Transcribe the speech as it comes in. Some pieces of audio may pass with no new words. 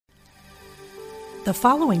The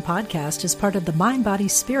following podcast is part of the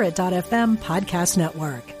MindBodySpirit.fm podcast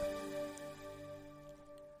network.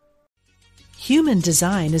 Human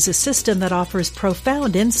design is a system that offers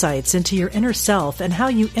profound insights into your inner self and how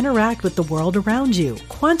you interact with the world around you.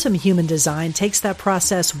 Quantum human design takes that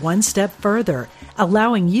process one step further,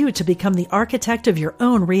 allowing you to become the architect of your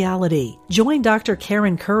own reality. Join Dr.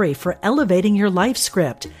 Karen Curry for Elevating Your Life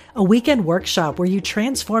Script, a weekend workshop where you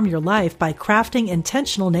transform your life by crafting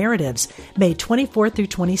intentional narratives, May 24th through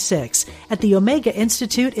 26 at the Omega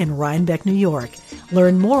Institute in Rhinebeck, New York.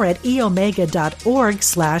 Learn more at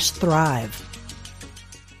eomega.org/thrive.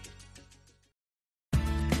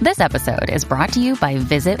 This episode is brought to you by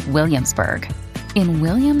Visit Williamsburg. In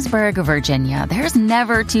Williamsburg, Virginia, there's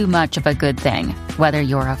never too much of a good thing. Whether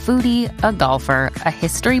you're a foodie, a golfer, a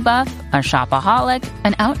history buff, a shopaholic,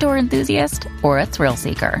 an outdoor enthusiast, or a thrill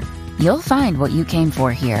seeker, you'll find what you came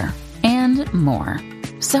for here and more.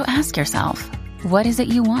 So ask yourself, what is it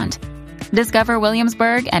you want? Discover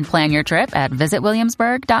Williamsburg and plan your trip at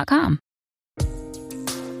visitwilliamsburg.com.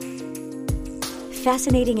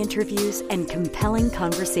 Fascinating interviews and compelling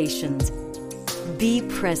conversations. Be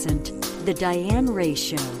present. The Diane Ray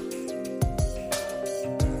Show.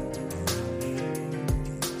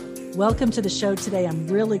 Welcome to the show today. I'm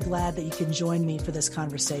really glad that you can join me for this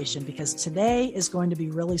conversation because today is going to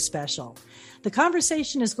be really special. The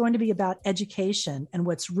conversation is going to be about education and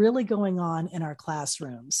what's really going on in our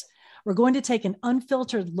classrooms. We're going to take an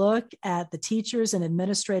unfiltered look at the teachers' and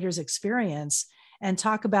administrators' experience and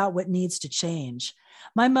talk about what needs to change.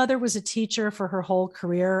 My mother was a teacher for her whole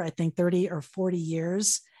career, I think 30 or 40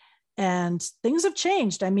 years. And things have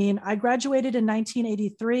changed. I mean, I graduated in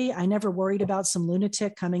 1983. I never worried about some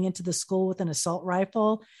lunatic coming into the school with an assault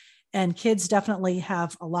rifle. And kids definitely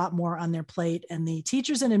have a lot more on their plate, and the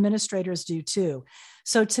teachers and administrators do too.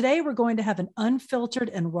 So today we're going to have an unfiltered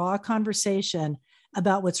and raw conversation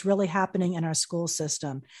about what's really happening in our school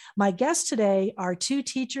system. My guests today are two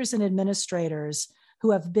teachers and administrators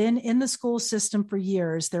who have been in the school system for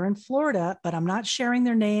years. They're in Florida, but I'm not sharing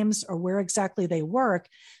their names or where exactly they work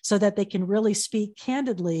so that they can really speak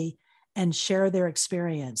candidly and share their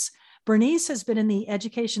experience. Bernice has been in the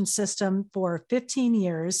education system for 15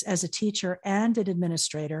 years as a teacher and an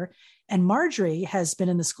administrator, and Marjorie has been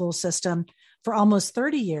in the school system for almost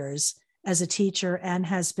 30 years as a teacher and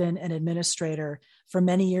has been an administrator for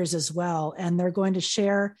many years as well. And they're going to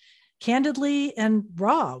share candidly and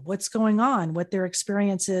raw what's going on, what their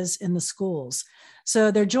experience is in the schools.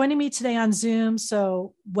 So they're joining me today on Zoom.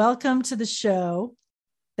 So welcome to the show.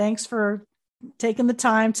 Thanks for taking the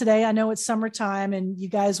time today. I know it's summertime and you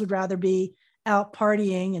guys would rather be out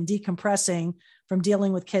partying and decompressing from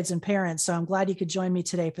dealing with kids and parents. So I'm glad you could join me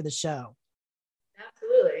today for the show.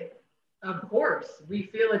 Absolutely. Of course. We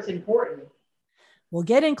feel it's important. We'll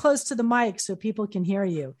get in close to the mic so people can hear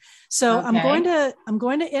you. So okay. I'm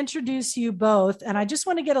going to introduce you both. And I just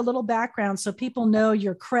want to get a little background so people know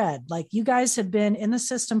your cred. Like, you guys have been in the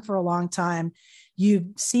system for a long time. You've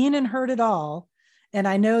seen and heard it all. And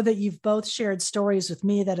I know that you've both shared stories with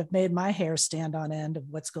me that have made my hair stand on end of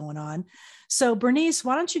what's going on. So Bernice,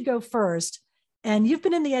 why don't you go first? And you've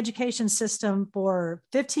been in the education system for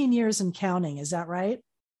 15 years and counting. Is that right?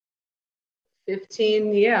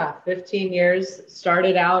 15 years.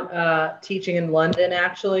 Started out teaching in London,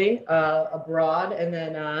 actually, abroad, and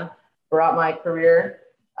then brought my career,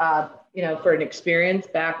 for an experience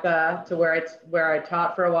back to where I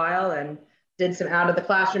taught for a while, and did some out of the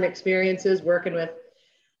classroom experiences working with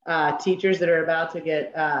teachers that are about to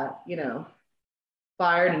get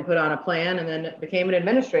fired and put on a plan, and then became an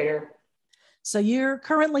administrator. So you're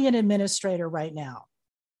currently an administrator right now?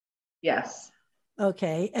 Yes.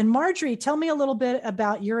 Okay. And Marjorie, tell me a little bit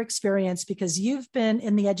about your experience, because you've been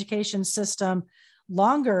in the education system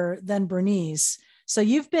longer than Bernice. So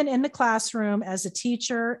you've been in the classroom as a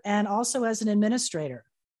teacher and also as an administrator.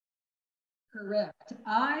 Correct.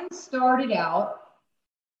 I started out,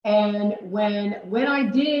 and when I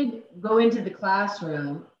did go into the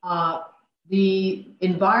classroom, the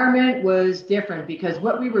environment was different, because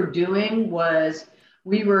what we were doing was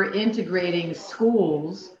we were integrating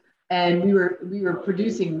schools. And we were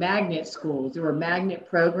producing magnet schools. There were magnet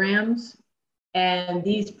programs, and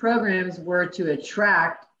these programs were to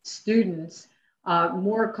attract students,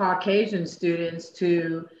 more Caucasian students,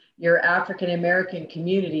 to your African American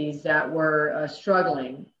communities that were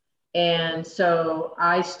struggling. And so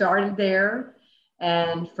I started there,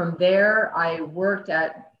 and from there I worked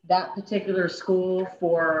at that particular school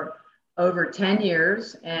for over 10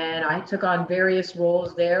 years, and I took on various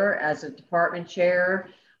roles there as a department chair.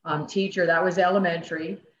 Teacher, that was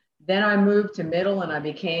elementary. Then I moved to middle and I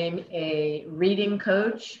became a reading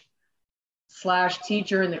coach. slash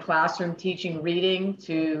teacher in the classroom teaching reading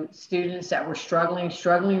to students that were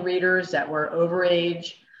struggling readers that were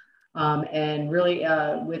overage, and really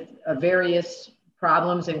with various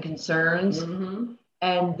problems and concerns. Mm-hmm.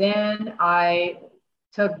 And then I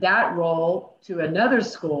took that role to another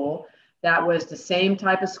school that was the same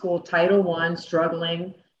type of school, Title I,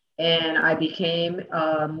 struggling. And I became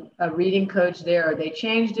a reading coach there. They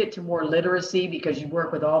changed it to more literacy because you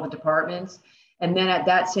work with all the departments. And then at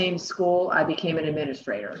that same school, I became an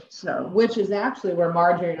administrator. So, which is actually where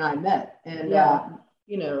Marjorie and I met. And, yeah.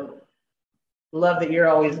 You know, love that you're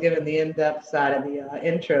always giving the in-depth side of the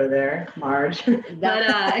intro there, Marge. But,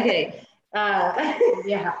 okay.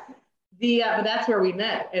 yeah. But that's where we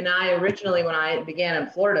met. And I originally, when I began in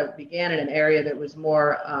Florida, began in an area that was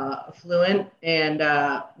more affluent. And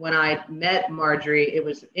when I met Marjorie, it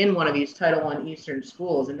was in one of these Title I Eastern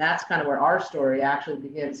schools. And that's kind of where our story actually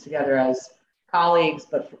begins together as colleagues,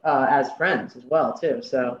 but as friends as well, too.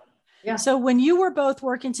 So, yeah. So when you were both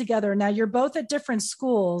working together, now you're both at different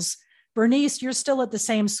schools. Bernice, you're still at the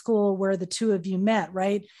same school where the two of you met,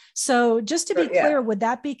 right? So just to be clear, would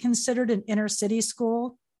that be considered an inner city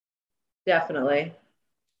school? Definitely.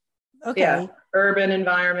 Okay. Yeah. Urban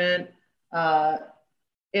environment,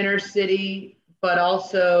 inner city, but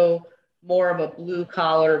also more of a blue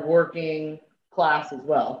collar working class as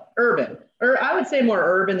well. Urban, or I would say more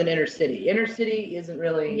urban than inner city. Inner city isn't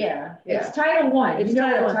really. Yeah. It's Title I. It's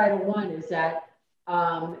Title I is that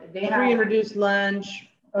they have free and reduced lunch.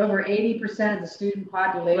 Over 80% of the student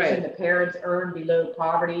population, Right. The parents earn below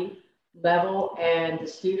poverty level, and the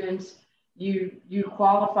students, you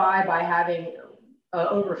qualify by having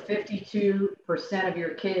over 52% of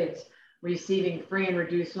your kids receiving free and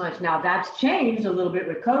reduced lunch. Now that's changed a little bit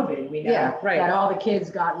with COVID. We know that all the kids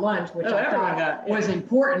got lunch, which I thought was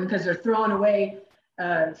important because they're throwing away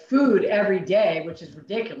food every day, which is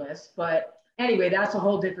ridiculous. But anyway, that's a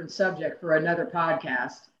whole different subject for another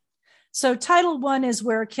podcast. So Title I is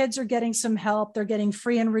where kids are getting some help. They're getting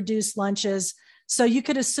free and reduced lunches. So you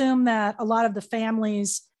could assume that a lot of the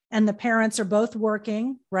families and the parents are both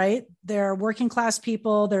working, right? They're working class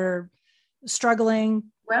people. They're struggling.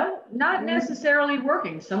 Well, not necessarily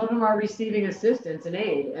working. Some of them are receiving assistance and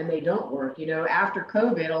aid, and they don't work. You know, after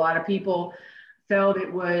COVID, a lot of people felt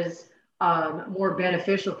it was more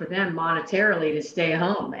beneficial for them monetarily to stay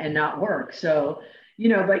home and not work. So, you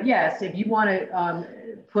know, but yes, if you want to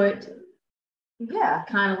put,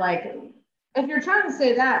 kind of like, if you're trying to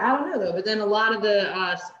say that, I don't know though. But then a lot of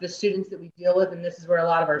the students that we deal with, and this is where a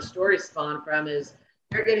lot of our stories spawn from, is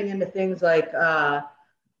they're getting into things like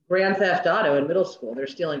grand theft auto in middle school. They're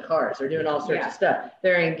stealing cars. They're doing all sorts of stuff.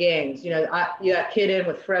 They're in gangs. You know, you got kid in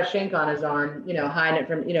with fresh ink on his arm, you know, hiding it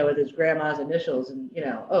from, you know, with his grandma's initials, and, you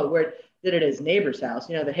know, oh, where did it at his neighbor's house?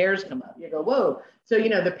 You know, the hairs come up. You go, whoa. So, you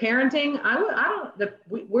know, the parenting,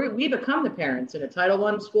 we become the parents in a Title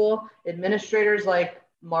I school. Administrators like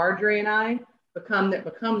Marjorie and I become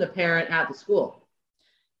the parent at the school.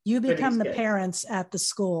 You become the parents at the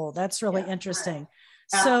school. That's really interesting.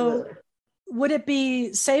 Right. So would it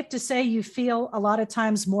be safe to say you feel a lot of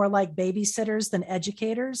times more like babysitters than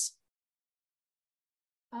educators?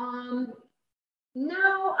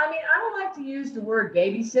 No, I mean, I don't like to use the word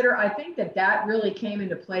babysitter. I think that really came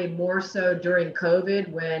into play more so during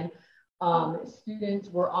COVID when students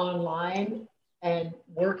were online and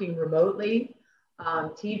working remotely.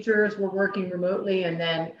 Teachers were working remotely, and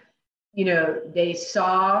then, you know,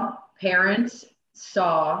 parents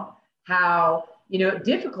saw how, you know,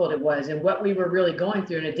 difficult it was and what we were really going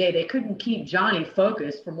through in a day. They couldn't keep Johnny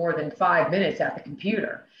focused for more than 5 minutes at the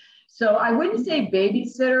computer. So I wouldn't say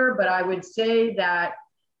babysitter, but I would say that,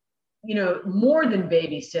 you know, more than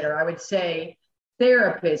babysitter, I would say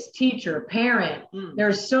therapist, teacher, parent.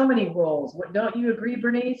 There's so many roles. Don't you agree,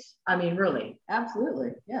 Bernice? I mean, really.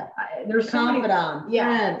 Absolutely. Yeah. There's confidant.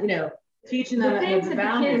 Friend, you know, teaching them the things that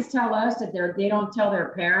the kids tell us that they don't tell their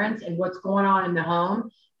parents and what's going on in the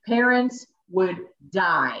home. Parents would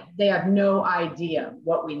die. They have no idea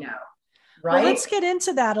what we know. Right. Well, let's get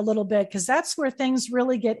into that a little bit, because that's where things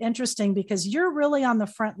really get interesting, because you're really on the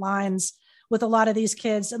front lines with a lot of these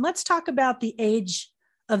kids. And let's talk about the age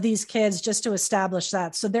of these kids just to establish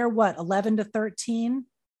that. So they're what, 11 to 13?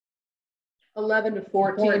 11 to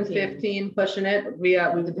 14, 15, pushing it. We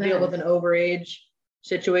deal with an overage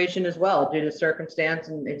situation as well due to circumstance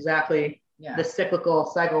and exactly the cyclical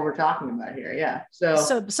cycle we're talking about here. Yeah.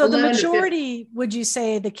 So the majority, would you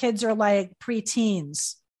say the kids are like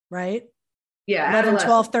preteens, right? Yeah. 11,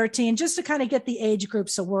 12, 13, just to kind of get the age group.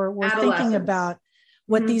 So we're thinking about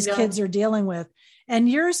what these kids are dealing with. And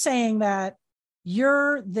you're saying that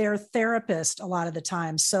you're their therapist a lot of the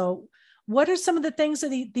time. So what are some of the things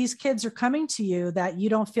that these kids are coming to you that you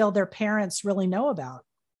don't feel their parents really know about?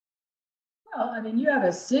 Well, I mean, you have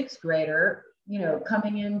a sixth grader,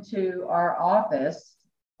 coming into our office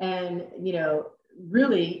and,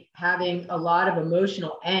 really having a lot of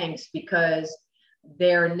emotional angst because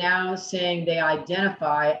they're now saying they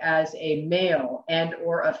identify as a male and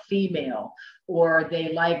or a female, or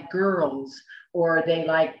they like girls, or they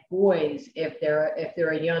like boys if they're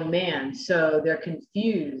a young man. So they're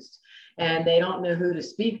confused and they don't know who to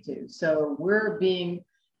speak to. So we're being,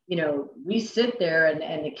 we sit there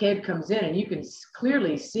and the kid comes in and you can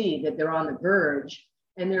clearly see that they're on the verge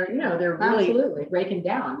and they're really Absolutely. Breaking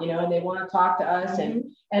down, and they want to talk to us. Mm-hmm.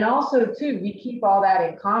 And also too, we keep all that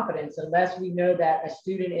in confidence unless we know that a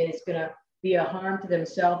student is going to be a harm to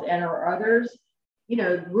themselves and or others.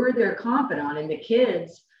 We're their confidant, and the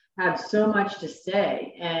kids have so much to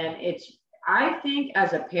say. And I think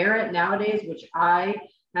as a parent nowadays, which I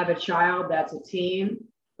have a child that's a teen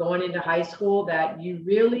going into high school, that you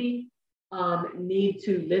really need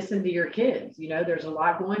to listen to your kids. There's a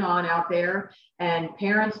lot going on out there and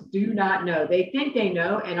parents do not know. They think they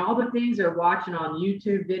know, and all the things they're watching on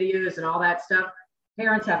YouTube videos and all that stuff,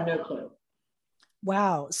 parents have no clue.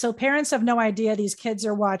 Wow. So parents have no idea these kids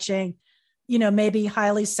are watching, maybe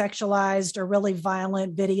highly sexualized or really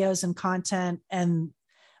violent videos and content. And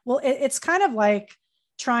well, it's kind of like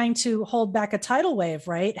trying to hold back a tidal wave,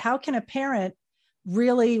 right? How can a parent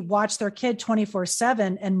really watch their kid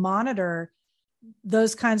 24/7 and monitor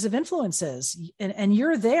those kinds of influences? And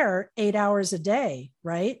you're there 8 hours a day,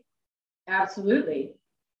 right? Absolutely.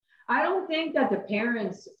 I don't think that the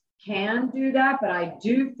parents can do that, but I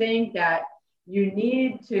do think that you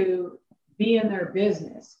need to be in their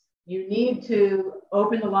business. You need to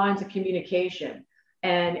open the lines of communication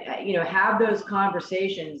and, have those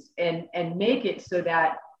conversations and make it so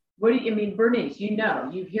that, what do you mean, Bernice, you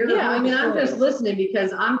hear. Yeah, I'm just listening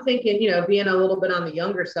because I'm thinking, being a little bit on the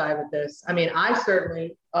younger side with this. I mean, I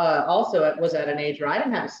certainly also was at an age where I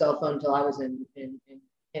didn't have a cell phone until I was in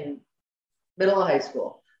middle of high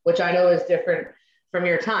school, which I know is different from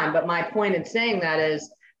your time. But my point in saying that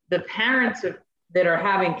is the parents that are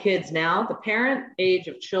having kids now, the parent age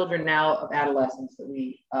of children now of adolescents that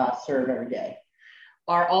we serve every day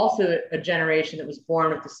are also a generation that was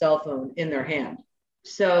born with the cell phone in their hand.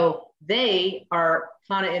 So they are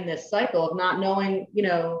kind of in this cycle of not knowing,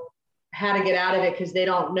 how to get out of it because they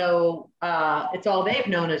don't know. It's all they've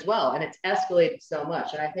known as well. And it's escalated so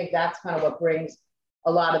much. And I think that's kind of what brings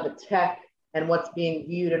a lot of the tech and what's being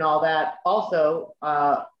viewed and all that also,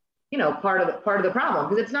 part of the problem,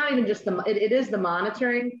 because it's not even just it is the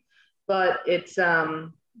monitoring, but it's,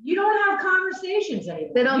 you don't have conversations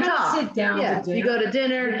anymore. They don't talk. Sit down to dinner. You go to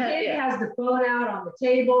dinner. The kid has the phone out on the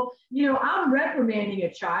table. I'm reprimanding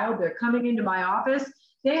a child. They're coming into my office.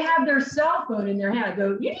 They have their cell phone in their hand. I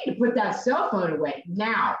go, you need to put that cell phone away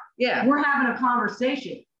now. Yeah. We're having a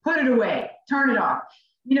conversation. Put it away. Turn it off.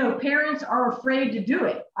 Parents are afraid to do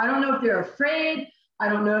it. I don't know if they're afraid. I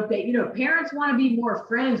don't know if they, parents want to be more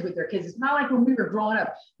friends with their kids. It's not like when we were growing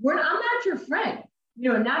up. I'm not your friend.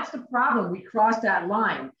 And that's the problem. We crossed that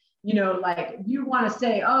line, like you want to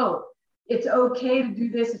say, oh, it's okay to do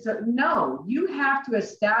this. No, you have to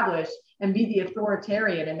establish and be the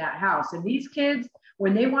authoritarian in that house. And these kids,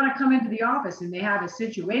 when they want to come into the office and they have a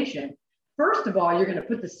situation, first of all, you're going to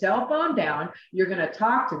put the cell phone down. You're going to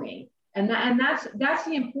talk to me. And that's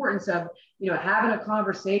the importance of, having a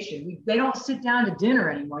conversation. They don't sit down to dinner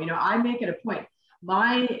anymore. I make it a point.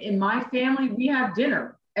 In my family, we have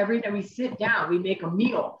dinner. Every day we sit down, we make a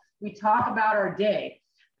meal, we talk about our day.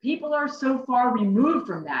 People are so far removed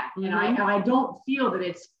from that. Mm-hmm. And I don't feel that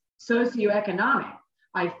it's socioeconomic.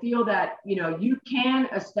 I feel that, you can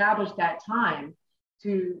establish that time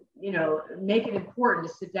to, make it important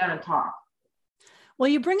to sit down and talk. Well,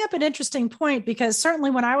 you bring up an interesting point, because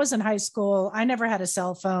certainly when I was in high school, I never had a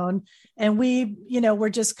cell phone, and we, were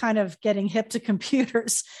just kind of getting hip to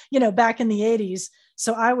computers, back in the 80s.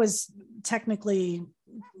 So I was technically,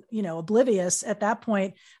 oblivious at that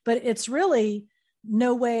point, but it's really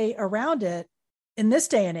no way around it in this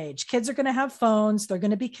day and age. Kids are going to have phones. They're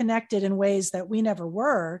going to be connected in ways that we never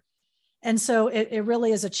were. And so it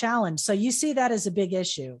really is a challenge. So you see that as a big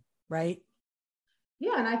issue, right?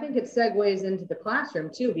 Yeah. And I think it segues into the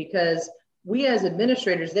classroom too, because we as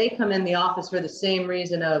administrators, they come in the office for the same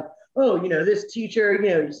reason of, oh, this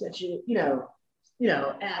teacher, such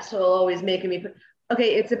asshole, always making me.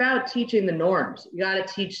 Okay, it's about teaching the norms. You got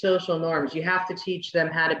to teach social norms. You have to teach them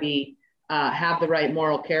how to be, have the right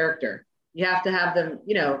moral character. You have to have them,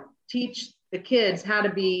 teach the kids how to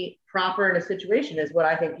be proper in a situation, is what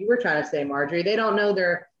I think you were trying to say, Marjorie. They don't know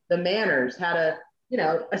the manners, how to,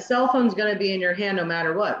 a cell phone's going to be in your hand no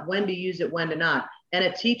matter what, when to use it, when to not. And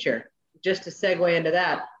a teacher, just to segue into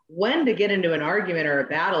that, when to get into an argument or a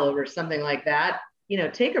battle over something like that,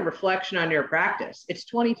 take a reflection on your practice. It's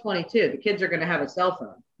 2022. The kids are going to have a cell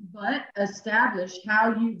phone. But establish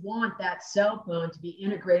how you want that cell phone to be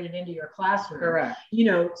integrated into your classroom. Correct.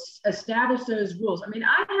 Establish those rules. I mean,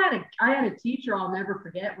 I had a teacher I'll never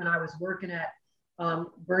forget when I was working at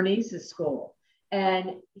Bernice's school.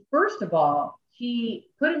 And first of all, he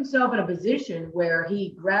put himself in a position where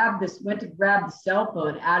he went to grab the cell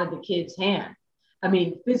phone out of the kid's hand. I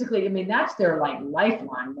mean, physically, that's their like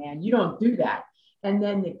lifeline, man. You don't do that. And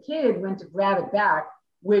then the kid went to grab it back,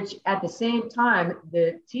 which at the same time,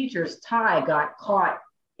 the teacher's tie got caught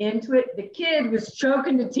into it. The kid was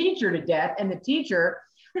choking the teacher to death, and the teacher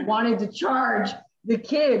wanted to charge the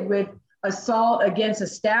kid with assault against a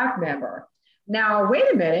staff member. Now,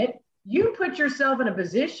 wait a minute. You put yourself in a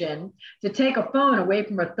position to take a phone away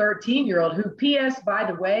from a 13-year-old who, P.S., by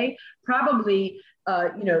the way, probably,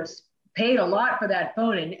 paid a lot for that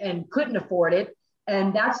phone and couldn't afford it.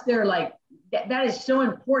 And that's their that is so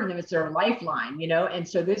important. It's their lifeline, And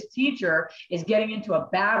so this teacher is getting into a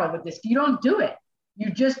battle with this. You don't do it.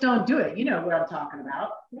 You just don't do it. You know what I'm talking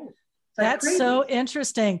about. That's crazy. So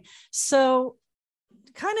interesting. So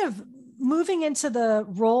kind of moving into the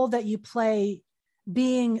role that you play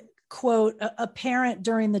being, quote, a parent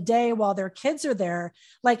during the day while their kids are there,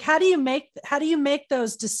 like how do you make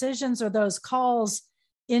those decisions or those calls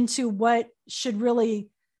into what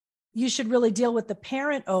you should really deal with the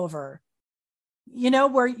parent over,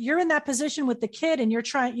 where you're in that position with the kid and you're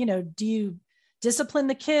trying, do you discipline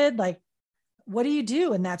the kid? Like, what do you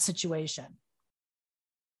do in that situation?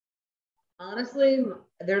 Honestly,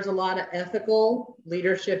 there's a lot of ethical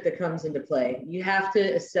leadership that comes into play. You have to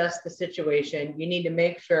assess the situation. You need to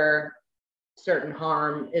make sure certain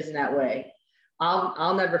harm isn't that way.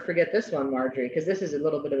 I'll never forget this one, Marjorie, because this is a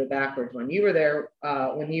little bit of a backwards one. You were there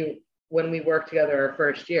when we worked together our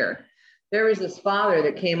first year. There was this father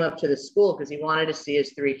that came up to the school because he wanted to see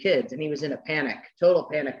his 3 kids, and he was in a total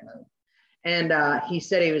panic mode. And he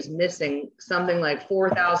said he was missing something like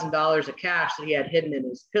 $4,000 of cash that he had hidden in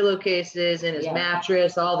his pillowcases, in his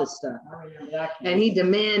mattress, all this stuff. And he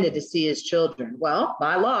demanded to see his children. Well,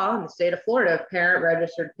 by law in the state of Florida, if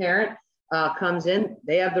registered parent comes in,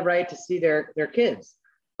 they have the right to see their kids.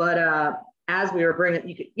 But as we were bringing,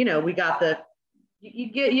 we got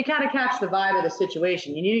you kind of catch the vibe of the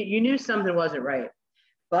situation. You knew something wasn't right.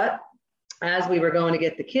 But as we were going to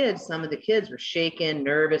get the kids, some of the kids were shaken,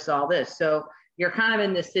 nervous, all this. So you're kind of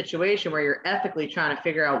in this situation where you're ethically trying to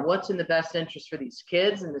figure out what's in the best interest for these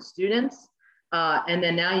kids and the students. And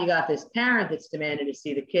then now you got this parent that's demanded to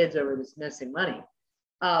see the kids over this missing money.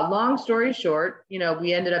 Long story short,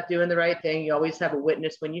 we ended up doing the right thing. You always have a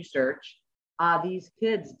witness when you search. These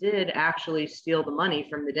kids did actually steal the money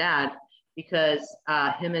from the dad because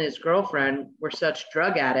him and his girlfriend were such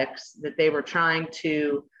drug addicts that they were trying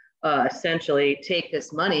to essentially take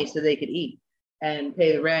this money so they could eat and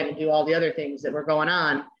pay the rent and do all the other things that were going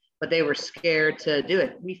on, but they were scared to do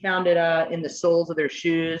it. We found it in the soles of their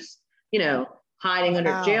shoes, hiding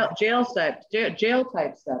under jail type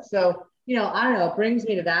stuff. So, I don't know, it brings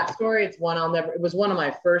me to that story. It was one of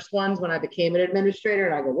my first ones when I became an administrator,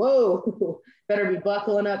 and I go, whoa, better be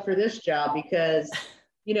buckling up for this job because,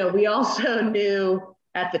 we also knew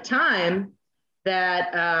at the time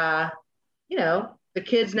that, the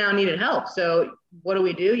kids now needed help. So what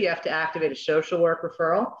do? You have to activate a social work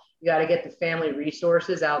referral. You got to get the family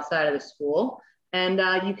resources outside of the school. And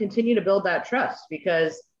you continue to build that trust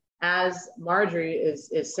because as Marjorie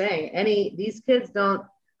is saying, these kids don't,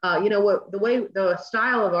 the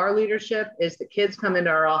style of our leadership is the kids come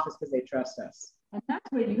into our office because they trust us. And that's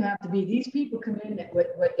what you have to be. These people come in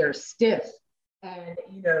with their stiff and,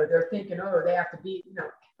 they're thinking, they have to be,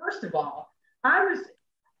 first of all,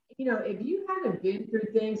 if you haven't been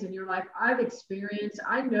through things and you're like, I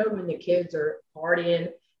know when the kids are partying,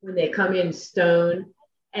 when they come in stoned,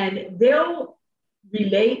 and they'll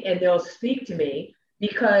relate and they'll speak to me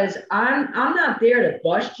because I'm not there to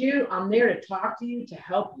bust you. I'm there to talk to you, to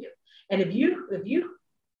help you. And if you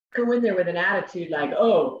go in there with an attitude like,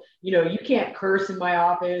 you can't curse in my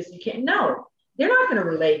office, you can't, no, they're not going to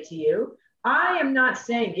relate to you. I am not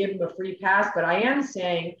saying give them a free pass, but I am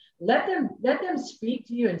saying let them speak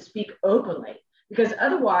to you and speak openly because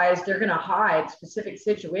otherwise they're going to hide specific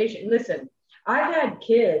situations. Listen, I've had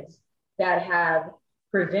kids that have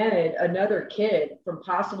prevented another kid from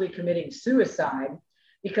possibly committing suicide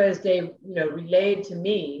because they, relayed to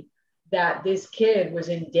me that this kid was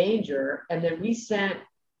in danger. And then we sent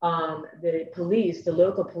the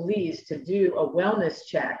local police to do a wellness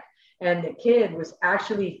check. and the kid was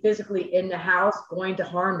actually physically in the house going to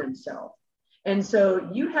harm themselves. And so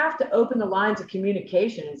you have to open the lines of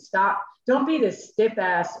communication and stop. Don't be this stiff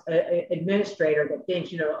ass administrator that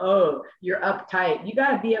thinks, oh, you're uptight. You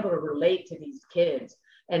got to be able to relate to these kids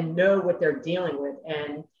and know what they're dealing with,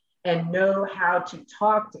 and know how to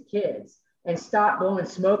talk to kids, and stop blowing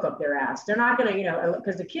smoke up their ass. They're not going to,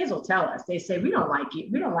 because the kids will tell us. They say, we don't like you.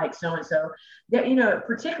 We don't like so-and-so. That,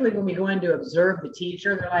 particularly when we go in to observe the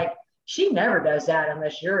teacher, they're like, she never does that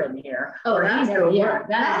unless you're in here. Oh, that's the worst.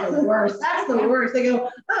 That's the worst. That's the worst. They go,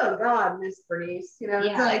 oh God, Miss Bernice. It's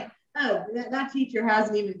Yeah. like, oh, that teacher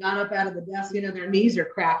hasn't even gone up out of the desk. Their knees are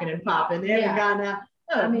cracking and popping. They haven't gone out.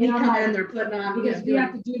 Oh, I mean, you I'm come like- in, they're putting on. Because we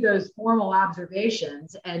have to do those formal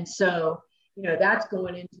observations. And so, that's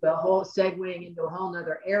going into segueing into a whole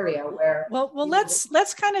nother area where. Well,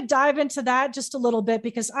 let's kind of dive into that just a little bit,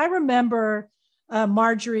 because I remember,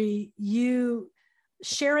 Marjorie, you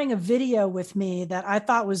sharing a video with me that I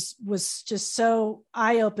thought was just so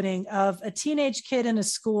eye-opening, of a teenage kid in a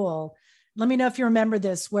school. Let me know if you remember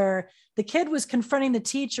this, where the kid was confronting the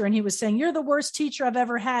teacher and he was saying, you're the worst teacher I've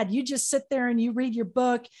ever had. You just sit there and you read your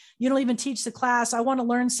book. You don't even teach the class. I want to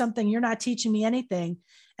learn something. You're not teaching me anything.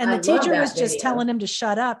 And the teacher was just telling him to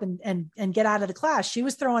shut up and get out of the class. She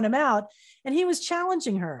was throwing him out, and he was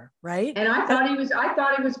challenging her. Right. And I thought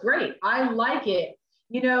he was great. I like it.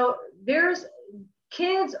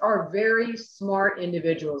 Kids are very smart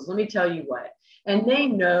individuals. Let me tell you what, and they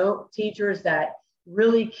know teachers that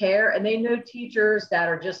really care, and they know teachers that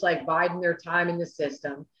are just like biding their time in the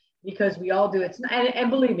system, because we all do it. And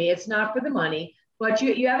believe me, it's not for the money, but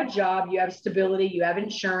you have a job, you have stability, you have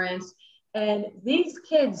insurance, and these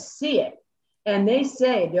kids see it. And they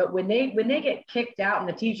say that when they get kicked out and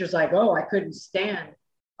the teacher's like, oh, I couldn't stand,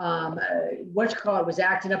 was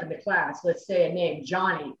acting up in the class. Let's say a name,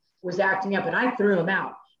 Johnny was acting up and I threw him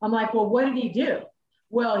out. I'm like, well, what did he do?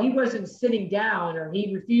 Well, he wasn't sitting down, or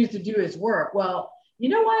he refused to do his work. Well, you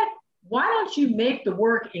know what? Why don't you make the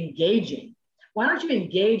work engaging? Why don't you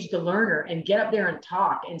engage the learner and get up there and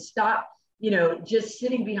talk, and stop, just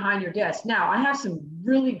sitting behind your desk? Now, I have some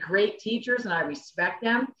really great teachers and I respect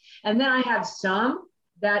them. And then I have some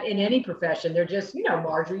that in any profession, they're just,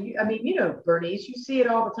 Marjorie, Bernice, you see it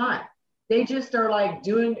all the time. They just are like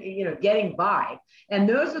doing, getting by. And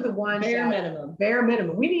those are the ones bare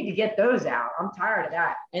minimum. We need to get those out. I'm tired of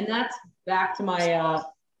that. And that's back to my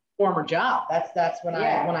former job. That's when I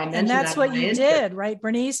mentioned that. And that's what you did, right,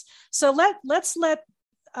 Bernice? So let's let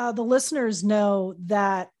the listeners know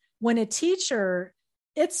that when a teacher,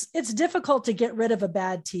 it's difficult to get rid of a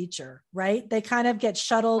bad teacher, right? They kind of get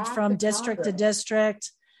shuttled from district to district.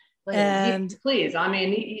 Please. And please, I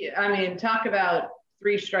mean, talk about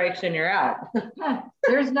 3 strikes and you're out.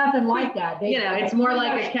 There's nothing like that. It's more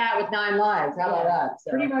like a cat with 9 lives. How about that? So.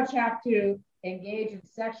 Pretty much have to engage in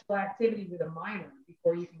sexual activity with a minor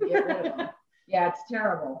before you can get rid of them. Yeah, it's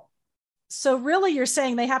terrible. So really, you're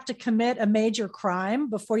saying they have to commit a major crime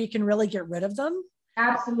before you can really get rid of them?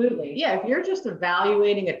 Absolutely. Yeah, if you're just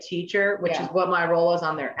evaluating a teacher, which is what my role is,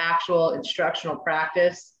 on their actual instructional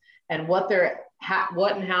practice and what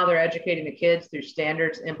and how they're educating the kids through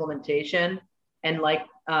standards implementation, and like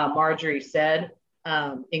Marjorie said,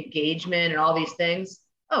 engagement and all these things.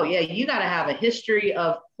 Oh yeah, you got to have a history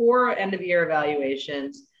of poor end of year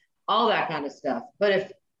evaluations, all that kind of stuff.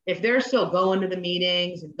 But if they're still going to the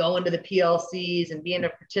meetings and going to the PLCs and being a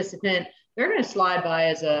participant, they're going to slide by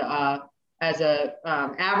as a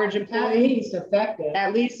average employee,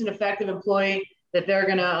 at least an effective employee that they're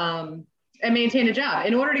going to and maintain a job.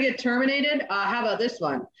 In order to get terminated, how about this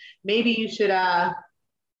one? Maybe you should, all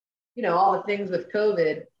the things with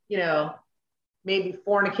COVID, maybe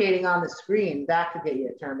fornicating on the screen, that could get you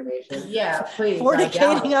a termination. Yeah, please.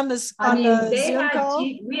 Fornicating on the Zoom call?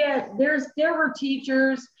 There were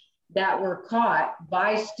teachers that were caught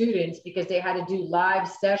by students because they had to do live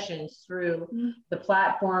sessions through the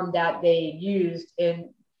platform that they used in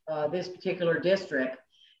this particular district.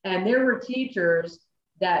 And there were teachers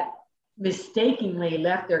that mistakenly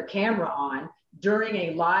left their camera on during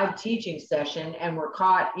a live teaching session and were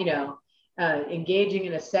caught, engaging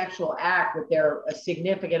in a sexual act with their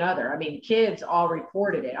significant other. I mean, kids all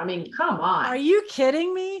reported it. I mean, come on. Are you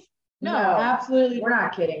kidding me? No, absolutely. We're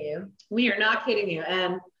not kidding you. We are not kidding you.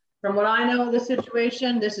 And from what I know of the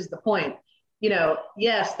situation, this is the point.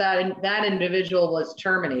 Yes, that individual was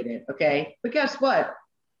terminated. Okay. But guess what?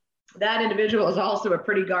 That individual is also a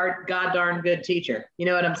pretty god darn good teacher. You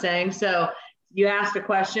know what I'm saying? So you asked a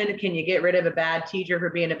question, can you get rid of a bad teacher for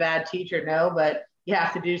being a bad teacher? No, but you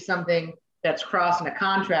have to do something that's crossing a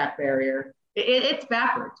contract barrier. It's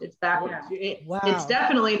backwards. It's backwards. Wow. It's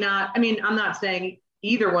definitely not. I mean, I'm not saying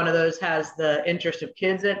either one of those has the interest of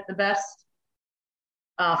kids at the best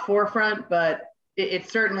forefront, but it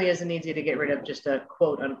certainly isn't easy to get rid of just a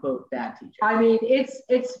quote unquote bad teacher. I mean,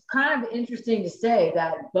 it's kind of interesting to say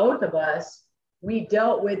that both of us, we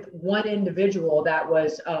dealt with one individual that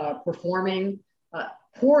was performing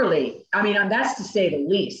poorly. I mean, that's to say the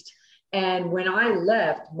least. And when I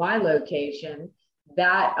left my location,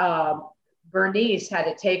 that Bernice had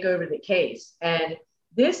to take over the case. And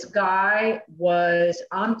this guy was,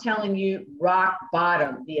 I'm telling you, rock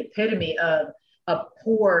bottom, the epitome of a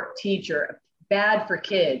poor teacher, bad for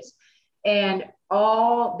kids. And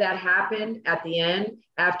all that happened at the end,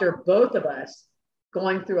 after both of us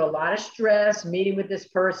going through a lot of stress, meeting with this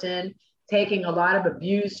person, taking a lot of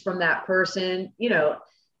abuse from that person, you know,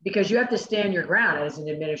 because you have to stand your ground as an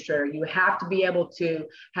administrator. You have to be able to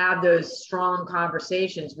have those strong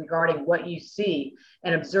conversations regarding what you see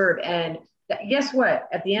and observe. And guess what?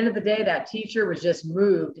 At the end of the day, that teacher was just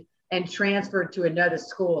moved and transferred to another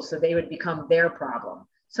school so they would become their problem.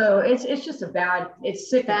 So it's just it's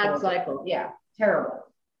sick. Bad cycle. Yeah, terrible.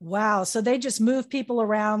 Wow. So they just move people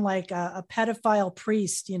around like a pedophile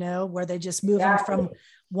priest, you know, where they just move them from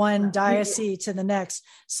one diocese to the next.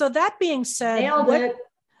 So that being said,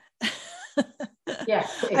 yeah,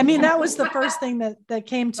 I mean, that was the first thing that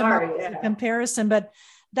came to my comparison. But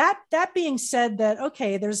that being said, that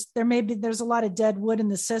okay, there's a lot of dead wood in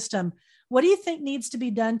the system. What do you think needs to be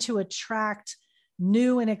done to attract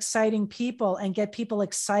new and exciting people and get people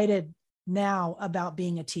excited now about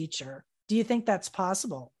being a teacher? Do you think that's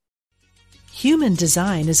possible? Human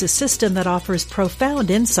design is a system that offers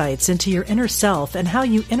profound insights into your inner self and how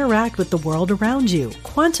you interact with the world around you.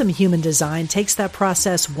 Quantum human design takes that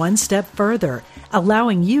process one step further,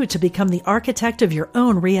 allowing you to become the architect of your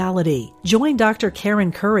own reality. Join Dr.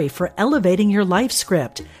 Karen Curry for Elevating Your Life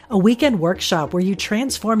Script, a weekend workshop where you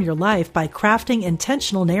transform your life by crafting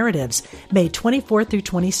intentional narratives, May 24th through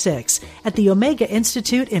 26th at the Omega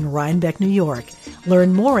Institute in Rhinebeck, New York.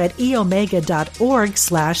 Learn more at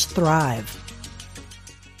eomega.org/thrive.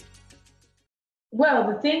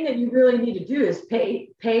 Well, the thing that you really need to do is pay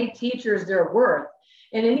teachers their worth.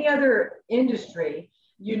 In any other industry,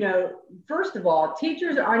 you know, first of all,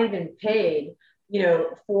 teachers aren't even paid, you know,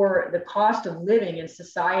 for the cost of living in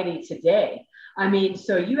society today. I mean,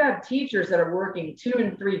 so you have teachers that are working 2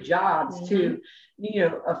 and 3 jobs to, you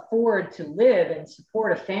know, afford to live and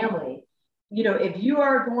support a family. You know, if you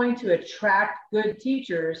are going to attract good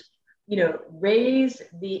teachers, you know, raise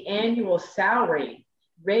the annual salary,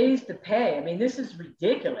 raise the pay. I mean, this is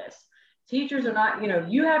ridiculous. Teachers are not, you know,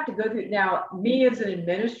 you have to go through. Now, me as an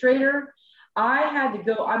administrator, I had to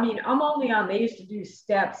go, I mean, they used to do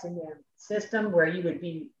steps in their system where you would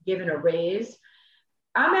be given a raise.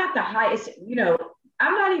 I'm at the highest, you know,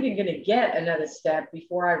 I'm not even going to get another step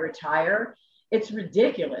before I retire. It's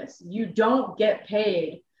ridiculous. You don't get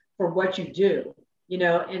paid for what you do, you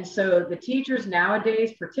know? And so the teachers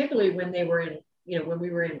nowadays, particularly when they were in, you know, when we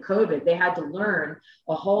were in COVID, they had to learn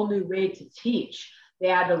a whole new way to teach. They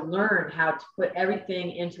had to learn how to put everything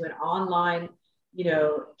into an online, you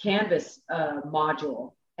know, Canvas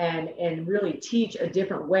module and really teach a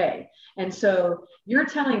different way. And so you're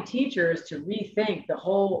telling teachers to rethink the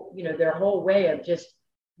whole, you know, their whole way of just,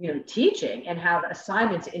 you know, teaching and have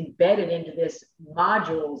assignments embedded into this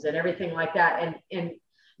modules and everything like that and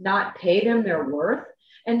not pay them their worth.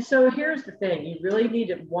 And so here's the thing, you really need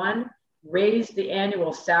to, one, raise the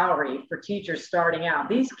annual salary for teachers starting out.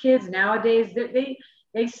 These kids nowadays, they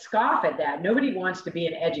scoff at that. Nobody wants to be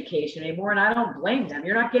in education anymore. And I don't blame them.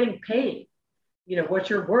 You're not getting paid, you know,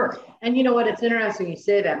 what you're worth. And you know what? It's interesting you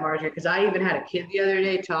say that, Marjorie, because I even had a kid the other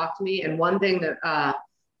day talk to me. And one thing that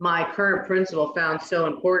my current principal found so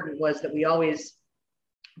important was that we always,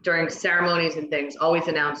 during ceremonies and things, always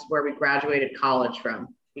announced where we graduated college from.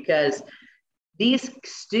 Because these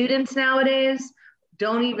students nowadays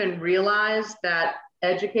don't even realize that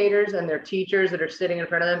educators and their teachers that are sitting in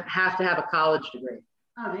front of them have to have a college degree.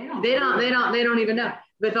 Oh, they don't even know.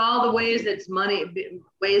 With all the ways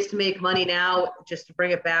ways to make money now, just to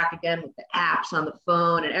bring it back again with the apps on the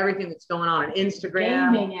phone and everything that's going on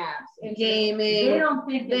Instagram, gaming apps, gaming. They don't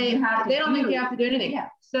think you have to do anything. Yeah.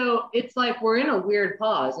 So it's like we're in a weird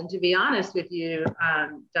pause. And to be honest with you,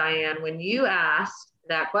 Diane, when you asked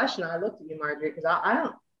that question, I looked at you, Marjorie, because I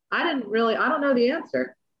don't know the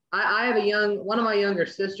answer. I have one of my younger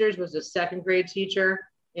sisters was a second grade teacher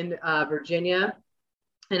in Virginia,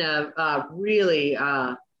 in a really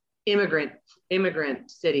immigrant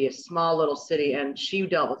city, a small little city. And she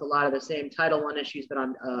dealt with a lot of the same Title I issues, but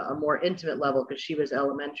on a more intimate level because she was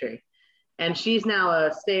elementary. And she's now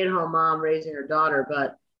a stay-at-home mom raising her daughter.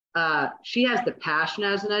 But she has the passion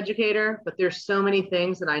as an educator, but there's so many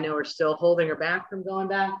things that I know are still holding her back from going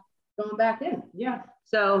back in. Yeah.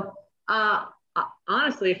 So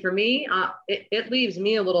honestly, for me, it leaves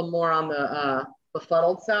me a little more on the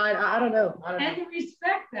befuddled side. I don't know. And the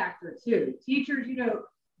respect factor too. Teachers,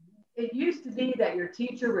 it used to be that your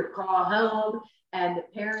teacher would call home and the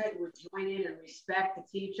parent would join in and respect the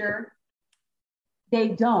teacher. They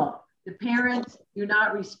don't. The parents do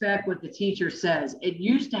not respect what the teacher says. It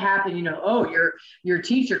used to happen, your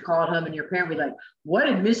teacher called home and your parent would be like, what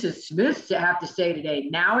did Mrs. Smith have to say today?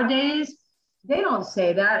 Nowadays, they don't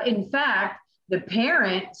say that. In fact, the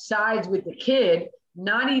parent sides with the kid,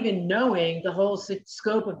 not even knowing the whole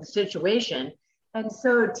scope of the situation. And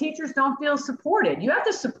so teachers don't feel supported. You have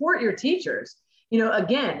to support your teachers.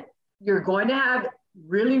 Again, you're going to have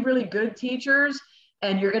really, really good teachers,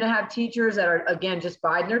 and you're going to have teachers that are, again, just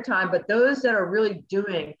biding their time. But those that are really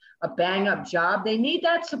doing a bang up job, they need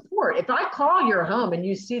that support. If I call your home and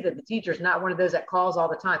you see that the teacher's not one of those that calls all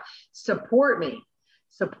the time, support me.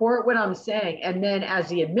 Support what I'm saying. And then as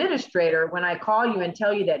the administrator, when I call you and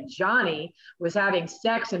tell you that Johnny was having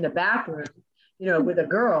sex in the bathroom, with a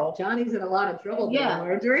girl. Johnny's in a lot of trouble. Yeah.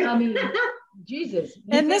 Marjorie. I mean, Jesus.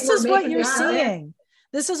 And this is what you're seeing.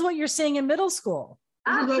 This is what you're seeing in middle school.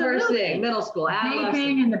 This is what we're seeing. Middle school.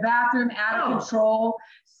 Vaping in the bathroom, out of control,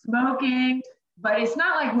 smoking. But it's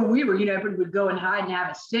not like when we were, everyone would go and hide and have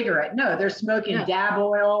a cigarette. No, they're smoking dab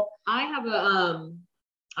oil. I have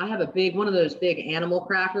a big, one of those big animal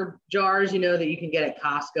cracker jars, that you can get at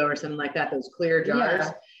Costco or something like that, those clear jars.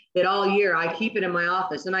 Yeah. That all year I keep it in my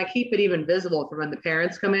office, and I keep it even visible for when the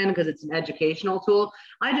parents come in because it's an educational tool.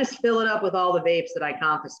 I just fill it up with all the vapes that I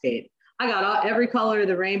confiscate. I got every color of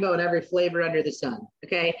the rainbow and every flavor under the sun.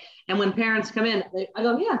 Okay. And when parents come in, I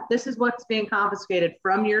go, yeah, this is what's being confiscated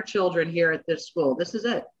from your children here at this school. This is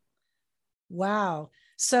it. Wow.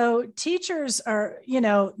 So teachers are,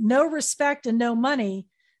 no respect and no money.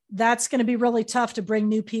 That's going to be really tough to bring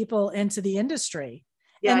new people into the industry.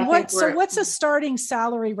 Yeah, and what's a starting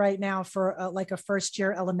salary right now for a first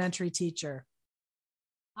year elementary teacher?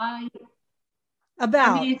 It's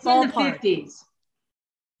ballpark. In the 50s.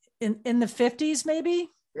 In the 50s,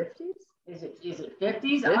 maybe? 50s? Is it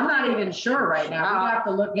 50s? I'm not even sure right now. We have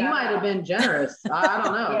to look. You might have been generous. I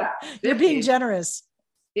don't know. Yeah. You're being generous.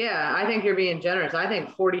 Yeah, I think you're being generous. I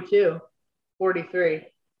think 42, 43.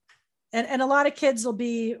 And a lot of kids will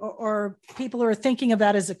be, or people who are thinking of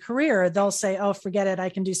that as a career, they'll say, oh, forget it, I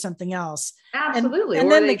can do something else. Absolutely.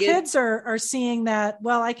 And then the kids are seeing that,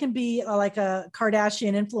 well, I can be like a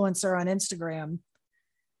Kardashian influencer on Instagram.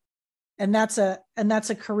 And that's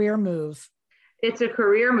a career move. It's a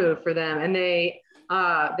career move for them. And they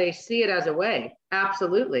see it as a way.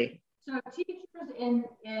 Absolutely. So teachers in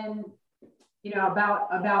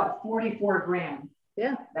about 44 grand.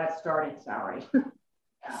 Yeah. That's starting salary.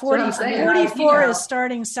 44 is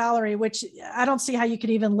starting salary, which I don't see how you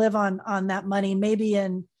could even live on that money. Maybe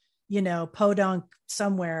in, Podunk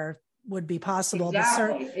somewhere would be possible,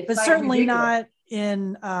 exactly. but certainly ridiculous. Not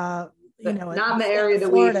in, not in the area that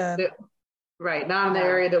Florida. Right. Not in the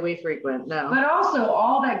area that we frequent. No. But also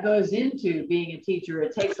all that goes into being a teacher,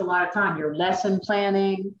 it takes a lot of time. Your lesson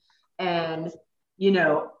planning and,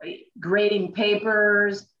 grading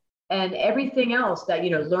papers, and everything else that,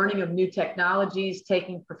 learning of new technologies,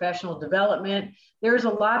 taking professional development, there's a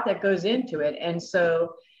lot that goes into it. And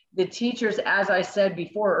so the teachers, as I said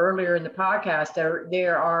before earlier in the podcast, they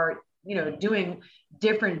are doing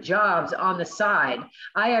different jobs on the side.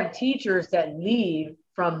 I have teachers that leave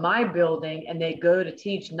from my building and they go to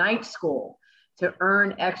teach night school to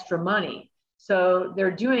earn extra money. So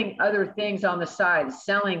they're doing other things on the side,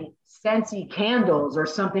 selling Scentsy candles or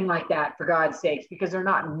something like that, for God's sakes, because they're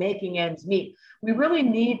not making ends meet. We really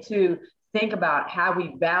need to think about how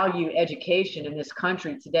we value education in this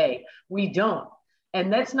country today. We don't.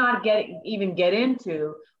 And let's not even get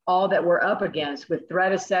into all that we're up against with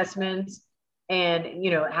threat assessments and,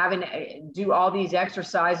 having to do all these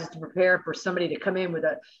exercises to prepare for somebody to come in with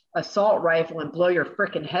an assault rifle and blow your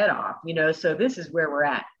freaking head off, so this is where we're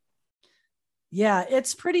at. Yeah,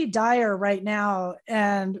 it's pretty dire right now.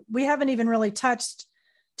 And we haven't even really touched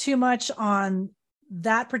too much on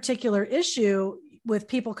that particular issue with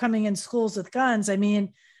people coming in schools with guns. I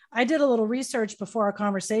mean, I did a little research before our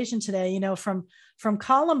conversation today, from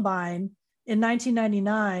Columbine in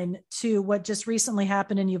 1999 to what just recently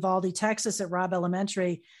happened in Uvalde, Texas at Robb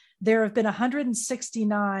Elementary. There have been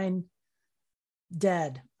 169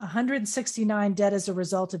 dead as a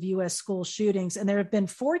result of U.S. school shootings. And there have been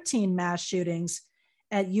 14 mass shootings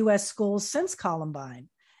at U.S. schools since Columbine.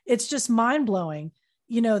 It's just mind blowing.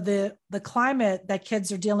 The climate that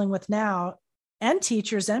kids are dealing with now and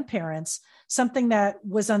teachers and parents, something that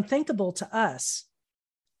was unthinkable to us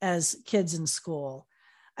as kids in school.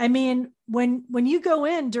 I mean, when you go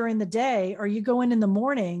in during the day or you go in the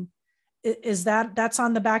morning, is that's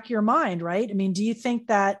on the back of your mind, right? I mean, do you think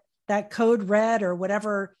that code red or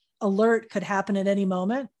whatever alert could happen at any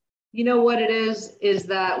moment? You know what it is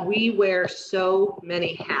that we wear so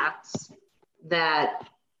many hats that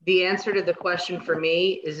the answer to the question for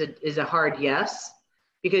me is a hard yes,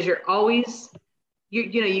 because you're always,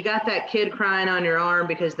 you got that kid crying on your arm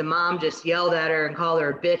because the mom just yelled at her and called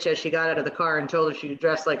her a bitch as she got out of the car and told her she was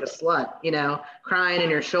dressed like a slut, crying in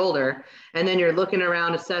your shoulder. And then you're looking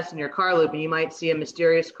around assessing your car loop and you might see a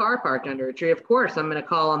mysterious car parked under a tree. Of course, I'm going to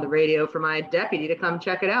call on the radio for my deputy to come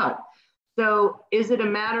check it out. So is it a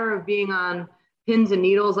matter of being on pins and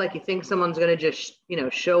needles, like you think someone's going to just,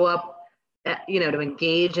 show up, to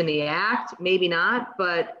engage in the act? Maybe not.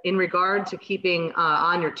 But in regard to keeping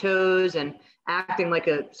on your toes and acting like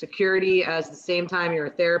a security as the same time you're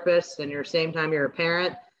a therapist and the same time you're a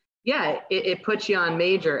parent, yeah, it puts you on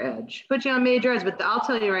major edge. But I'll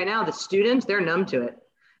tell you right now, the students, they're numb to it.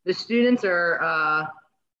 The students are,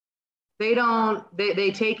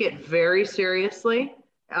 they take it very seriously.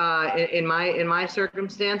 In my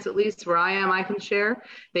circumstance, at least where I am, I can share.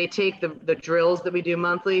 They take the drills that we do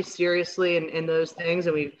monthly seriously and those things.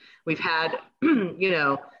 And we've had,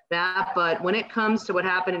 that. But when it comes to what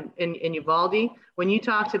happened in Uvalde, when you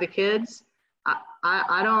talk to the kids,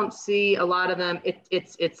 I don't see a lot of them.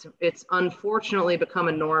 It's unfortunately become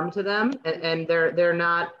a norm to them, and they're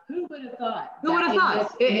not. Who would have thought? Who would have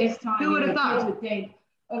thought? Who would have thought? Kids would think,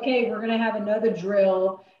 okay, we're going to have another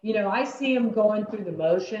drill. I see them going through the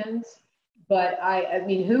motions, but I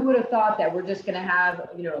mean, who would have thought that we're just going to have,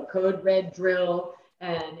 a code red drill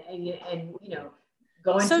and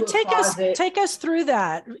going so to a closet. take us through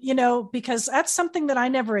that, because that's something that I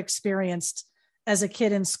never experienced as a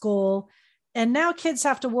kid in school. And now kids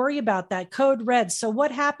have to worry about that code red. So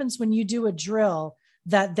what happens when you do a drill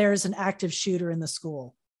that there's an active shooter in the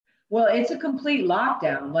school? Well, it's a complete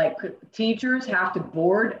lockdown. Like, teachers have to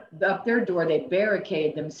board up their door. They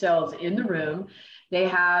barricade themselves in the room. They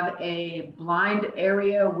have a blind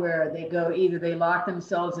area where they go, either they lock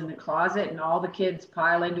themselves in the closet and all the kids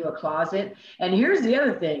pile into a closet. And here's the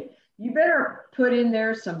other thing. You better put in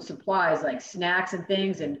there some supplies like snacks and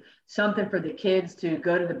things and something for the kids to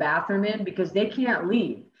go to the bathroom in, because they can't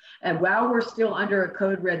leave. And while we're still under a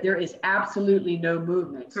code red, there is absolutely no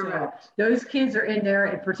movement. Correct. So those kids are in there,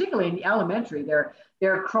 and particularly in the elementary,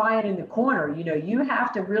 they're crying in the corner. You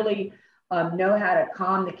have to really know how to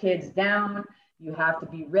calm the kids down. You have to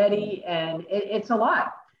be ready, and it's a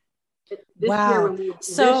lot. This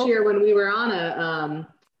year when we were on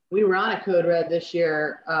a code red this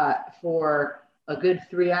year for a good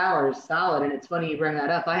 3 hours solid, and it's funny you bring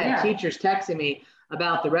that up. I had teachers texting me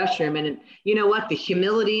about the restroom, and you know what, the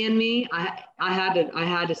humility in me, I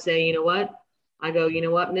had to say, you know what, I go, you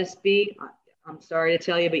know what, Miss B, I'm sorry to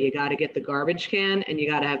tell you, but you got to get the garbage can and you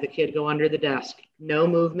got to have the kid go under the desk. No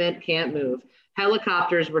movement, can't move.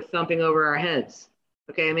 Helicopters were thumping over our heads.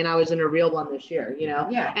 Okay, I mean, I was in a real one this year,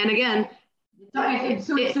 Yeah. And again, it's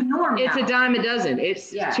a norm. It's now. a dime a dozen.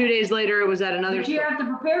 It's 2 days later, it was at another. But you have to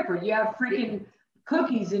prepare for it. You have freaking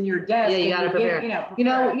cookies in your desk. Yeah, you got to prepare.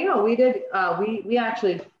 We did. We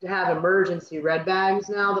actually have emergency red bags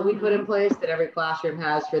now that we put in place that every classroom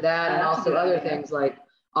has for that, and also other things like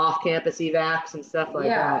off-campus evacs and stuff like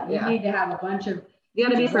that. You need to have a bunch of. You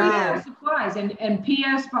got to be prepared. Supplies, and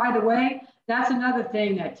P.S. by the way, that's another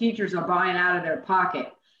thing that teachers are buying out of their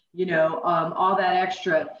pocket. All that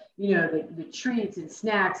extra. The treats and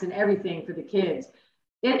snacks and everything for the kids.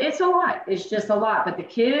 It's a lot. It's just a lot. But the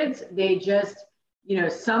kids, they just.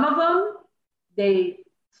 Some of them, they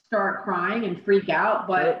start crying and freak out,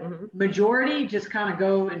 but majority just kind of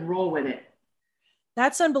go and roll with it.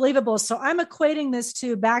 That's unbelievable. So I'm equating this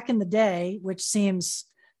to back in the day, which seems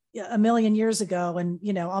a million years ago, and,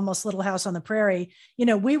 almost Little House on the Prairie,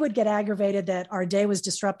 we would get aggravated that our day was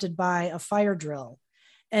disrupted by a fire drill.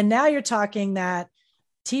 And now you're talking that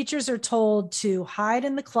teachers are told to hide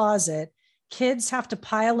in the closet. Kids have to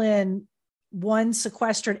pile in one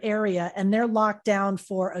sequestered area and they're locked down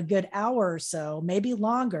for a good hour or so, maybe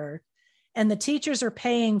longer. And the teachers are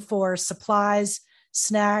paying for supplies,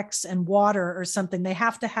 snacks, and water or something. They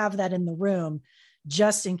have to have that in the room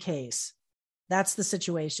just in case. That's the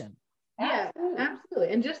situation. Yeah,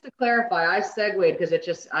 absolutely. And just to clarify, I segued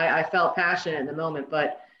because I felt passionate in the moment,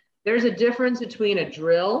 but there's a difference between a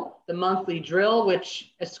drill, the monthly drill,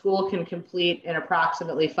 which a school can complete in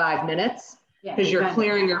approximately 5 minutes. Because you're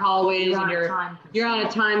clearing your hallways and you're on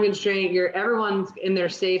a time constraint. Everyone's in their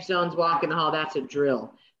safe zones walking the hall. That's a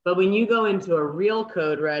drill. But when you go into a real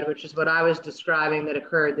code red, which is what I was describing that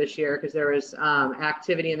occurred this year, because there was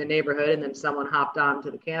activity in the neighborhood and then someone hopped onto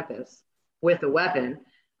the campus with a weapon,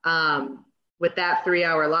 with that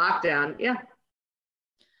 3-hour lockdown. Yeah.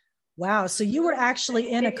 Wow. So you were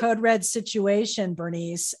actually in a code red situation,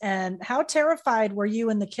 Bernice. And how terrified were you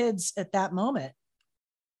and the kids at that moment?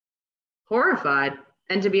 Horrified.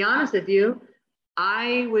 And to be honest with you,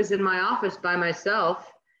 I was in my office by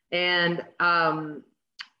myself, and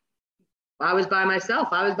I was by myself.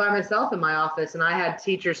 I was by myself in my office, and I had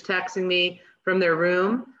teachers texting me from their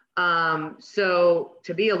room. So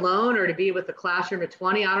to be alone or to be with a classroom of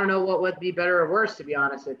 20, I don't know what would be better or worse, to be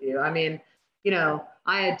honest with you. I mean, you know,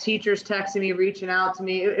 I had teachers texting me, reaching out to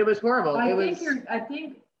me. It was horrible. I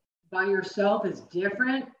think by yourself is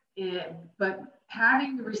different, but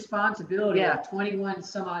having the responsibility of 21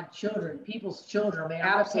 some odd children, people's children, I mean,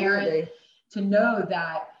 I'm a parent, to know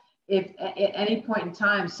that if at any point in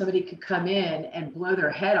time somebody could come in and blow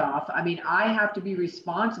their head off, I mean, I have to be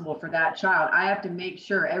responsible for that child. I have to make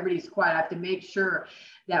sure everybody's quiet. I have to make sure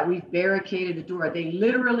that we've barricaded the door. They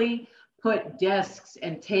literally put desks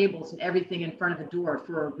and tables and everything in front of the door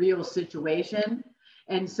for a real situation.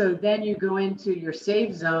 And so then you go into your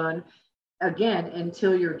safe zone again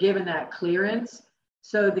until you're given that clearance.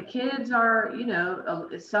 So the kids are, you know,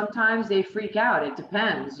 sometimes they freak out. It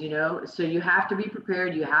depends, you know, so you have to be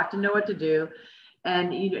prepared. You have to know what to do.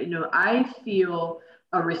 And, you know, I feel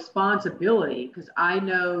a responsibility because I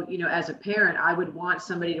know, you know, as a parent, I would want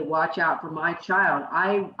somebody to watch out for my child.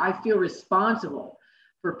 I feel responsible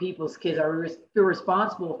for people's kids. I feel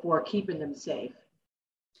responsible for keeping them safe.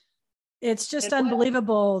 It's just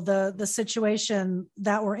unbelievable, the situation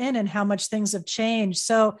that we're in and how much things have changed.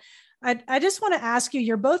 So I just want to ask you,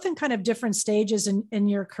 you're both in kind of different stages in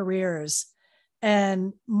your careers.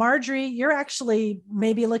 And Marjorie, you're actually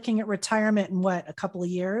maybe looking at retirement in what, a couple of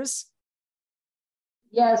years?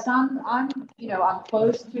 Yes, I'm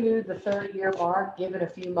close to the 30-year mark, given a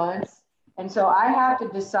few months. And so I have to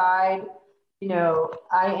decide, you know,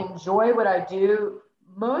 I enjoy what I do.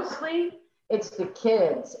 Mostly it's the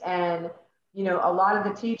kids. And, you know, a lot of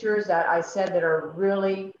the teachers that I said that are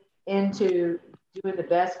really into doing the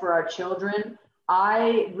best for our children,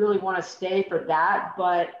 I really want to stay for that.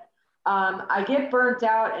 But I get burnt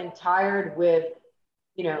out and tired with,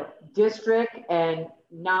 you know, district and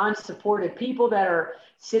non-supported people that are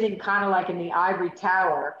sitting kind of like in the ivory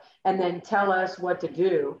tower and then tell us what to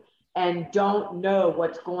do and don't know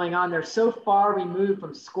what's going on. They're so far removed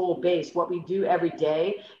from school base, what we do every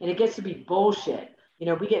day, and it gets to be bullshit. You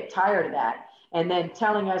know, we get tired of that. And then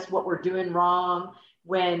telling us what we're doing wrong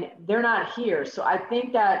when they're not here. So I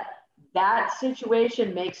think that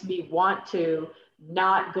situation makes me want to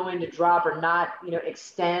not going to drop or not, you know,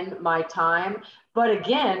 extend my time. But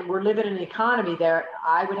again, we're living in an economy there.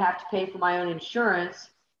 I would have to pay for my own insurance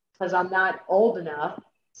because I'm not old enough.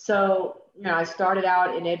 So, you know, I started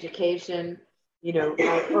out in education, you know,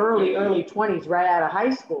 my early 20s, right out of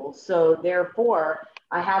high school. So therefore,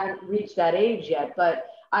 I haven't reached that age yet. But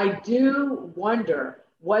I do wonder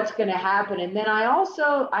what's going to happen. And then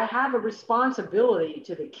I have a responsibility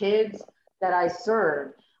to the kids that I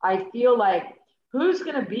serve. I feel like who's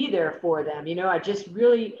going to be there for them? You know, I just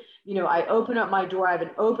really, you know, I open up my door. I have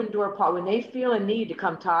an open door policy. When they feel a need to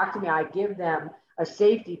come talk to me, I give them a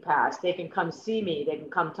safety pass. They can come see me. They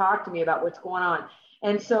can come talk to me about what's going on.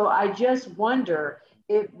 And so I just wonder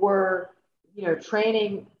if we're, you know,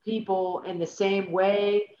 training people in the same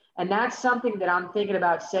way. And that's something that I'm thinking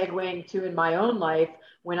about segueing to in my own life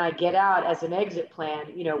when I get out as an exit plan,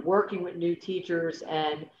 you know, working with new teachers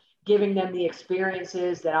and giving them the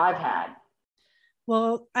experiences that I've had.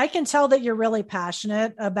 Well, I can tell that you're really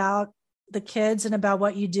passionate about the kids and about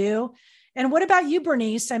what you do. And what about you,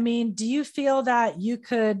 Bernice? I mean, do you feel that you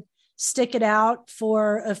could stick it out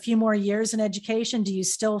for a few more years in education? Do you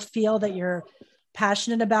still feel that you're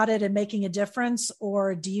passionate about it and making a difference?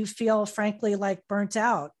 Or do you feel, frankly, like burnt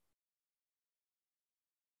out?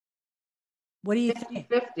 What do you think?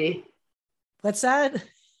 50-50. What's that?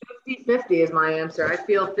 50-50 is my answer. I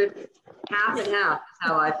feel 50, half and half is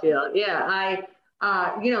how I feel. Yeah,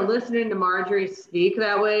 you know, listening to Marjorie speak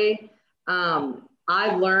that way,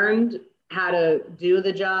 I've learned how to do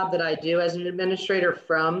the job that I do as an administrator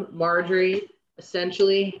from Marjorie,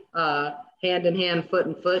 essentially hand in hand, foot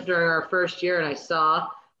in foot during our first year. And I saw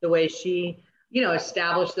the way she, you know,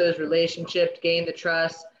 established those relationships, gained the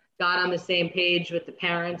trust, got on the same page with the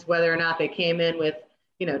parents, whether or not they came in with,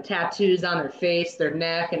 you know, tattoos on their face, their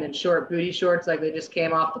neck, and in short booty shorts like they just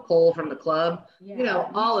came off the pole from the club, you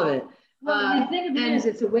know, all of it. Well, the thing of it is,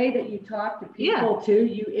 it's a way that you talk to people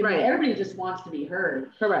too. Everybody just wants to be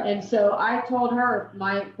heard. Correct. And so I told her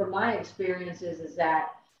from my experiences is that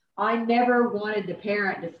I never wanted the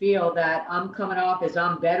parent to feel that I'm coming off as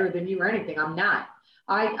I'm better than you or anything. I'm not.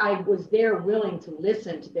 I was there willing to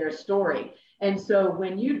listen to their story. And so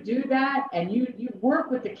when you do that and you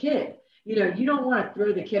work with the kid, you don't want to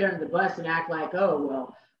throw the kid under the bus and act like, oh,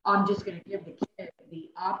 well, I'm just going to give the kid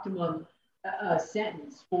the optimum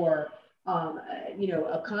sentence for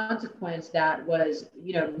a consequence that was,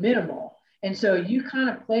 minimal. And so you kind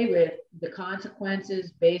of play with the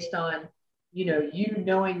consequences based on, you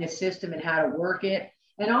knowing the system and how to work it.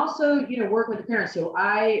 And also, work with the parents. So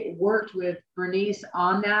I worked with Bernice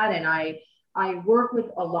on that. And I work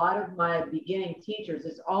with a lot of my beginning teachers.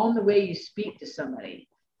 It's all in the way you speak to somebody.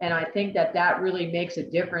 And I think that really makes a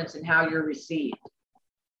difference in how you're received.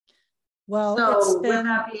 Well, so with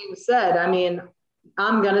that being said, I mean,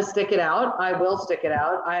 I'm going to stick it out. I will stick it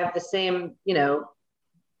out. I have the same,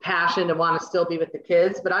 passion to want to still be with the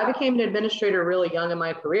kids, but I became an administrator really young in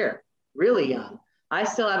my career, really young. I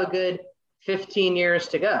still have a good 15 years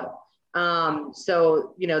to go.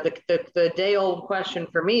 So, the day old question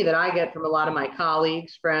for me that I get from a lot of my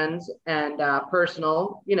colleagues, friends, and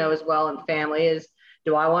personal, as well, and family is,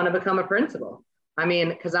 do I want to become a principal? I mean,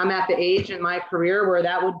 because I'm at the age in my career where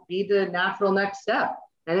that would be the natural next step.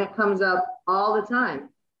 And it comes up all the time.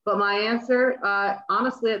 But my answer,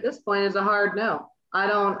 honestly, at this point is a hard no.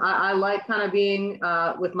 I like kind of being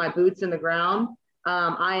with my boots in the ground.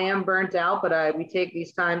 I am burnt out, but we take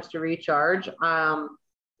these times to recharge.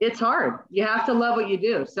 It's hard. You have to love what you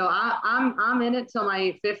do. So I'm in it till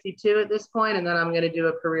my 52 at this point, and then I'm going to do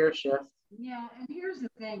a career shift. Yeah. And here's the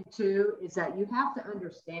thing too, is that you have to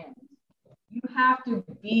understand, you have to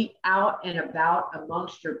be out and about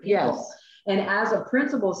amongst your people. Yes. And as a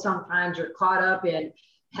principal, sometimes you're caught up in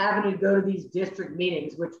having to go to these district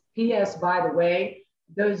meetings, which PS, by the way,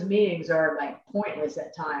 those meetings are like pointless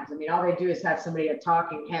at times. I mean, all they do is have somebody a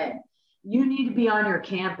talking head. You need to be on your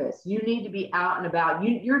campus. You need to be out and about.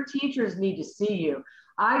 Your teachers need to see you.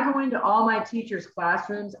 I go into all my teachers'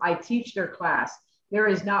 classrooms. I teach their class. There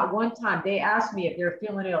is not one time they ask me if they're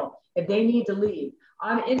feeling ill, if they need to leave.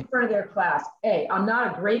 I'm in front of their class. Hey, I'm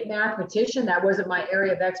not a great mathematician. That wasn't my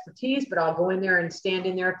area of expertise, but I'll go in there and stand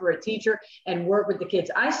in there for a teacher and work with the kids.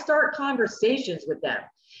 I start conversations with them.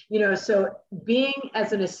 So being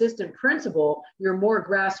as an assistant principal, you're more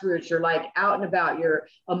grassroots. You're like out and about. You're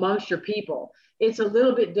amongst your people. It's a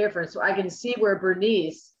little bit different. So I can see where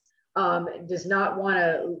Bernice does not want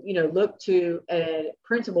to, look to a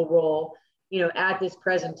principal role at this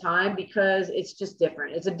present time, because it's just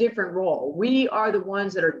different. It's a different role. We are the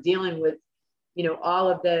ones that are dealing with, all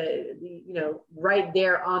of the right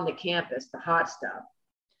there on the campus, the hot stuff.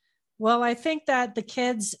 Well, I think that the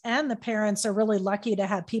kids and the parents are really lucky to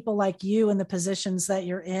have people like you in the positions that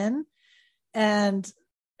you're in. And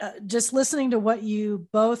just listening to what you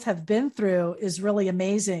both have been through is really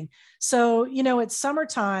amazing. So, it's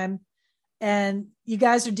summertime and you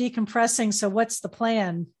guys are decompressing. So what's the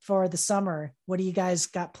plan for the summer? What do you guys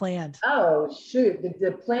got planned? Oh, shoot.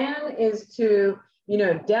 The plan is to,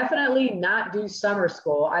 definitely not do summer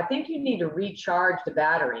school. I think you need to recharge the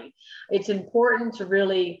battery. It's important to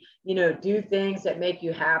really, do things that make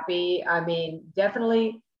you happy. I mean,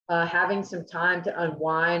 definitely having some time to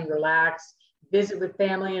unwind, relax, visit with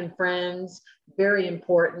family and friends, very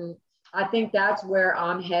important. I think that's where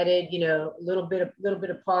I'm headed, a little bit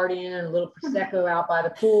of partying, a little Prosecco out by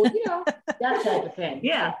the pool, that type of thing.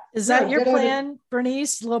 Yeah. Is that your plan,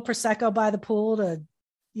 Bernice? A little Prosecco by the pool to,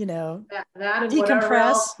 that and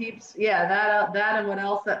decompress? That and what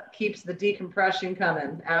else that keeps the decompression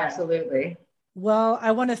coming. Absolutely. Well,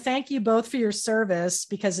 I want to thank you both for your service,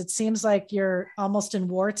 because it seems like you're almost in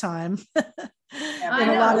wartime. I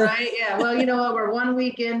know, right? Yeah. Well, you know what? We're 1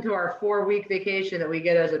 week into our 4-week vacation that we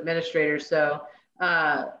get as administrators. So,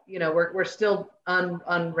 we're still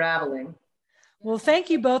unraveling. Well, thank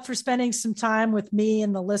you both for spending some time with me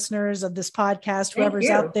and the listeners of this podcast, whoever's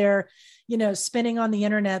out there, spinning on the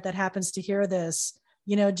internet that happens to hear this,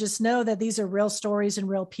 just know that these are real stories and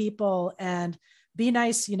real people, and be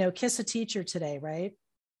nice, kiss a teacher today, right?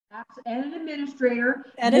 And an administrator.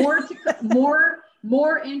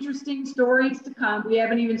 More interesting stories to come. We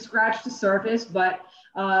haven't even scratched the surface, but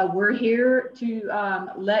we're here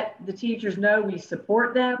to let the teachers know we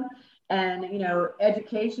support them. And,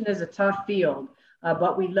 education is a tough field,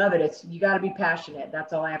 but we love it. You got to be passionate.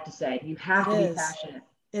 That's all I have to say. You have to be passionate.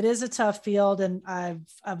 It is a tough field. And I've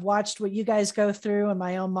watched what you guys go through, and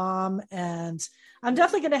my own mom, and I'm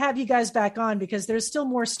definitely going to have you guys back on, because there's still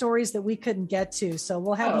more stories that we couldn't get to. So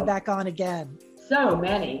we'll have you back on again. So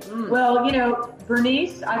many. Well, you know,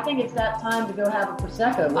 Bernice, I think it's that time to go have a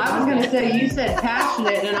Prosecco. I was going to say, you said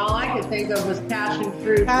passionate, and all I could think of was passion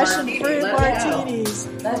fruit Passion martini. fruit Let's go. martinis.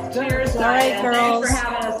 Let's go. Cheers, All right, Diane. girls. Thanks for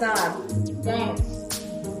having us on. Thanks.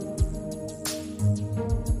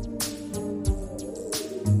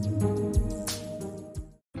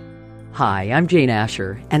 Hi, I'm Jane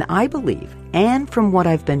Asher, and I believe, and from what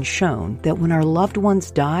I've been shown, that when our loved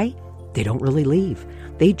ones die, they don't really leave.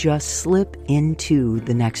 They just slip into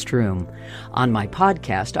the next room. On my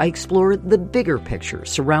podcast, I explore the bigger picture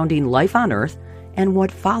surrounding life on Earth and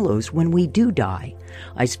what follows when we do die.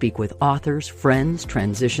 I speak with authors, friends,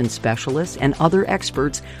 transition specialists, and other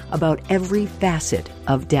experts about every facet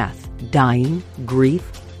of death, dying,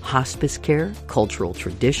 grief, hospice care, cultural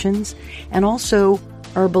traditions, and also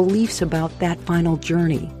our beliefs about that final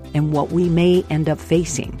journey and what we may end up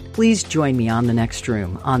facing. Please join me on The Next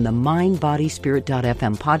Room on the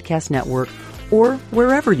MindBodySpirit.fm podcast network or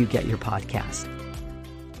wherever you get your podcasts.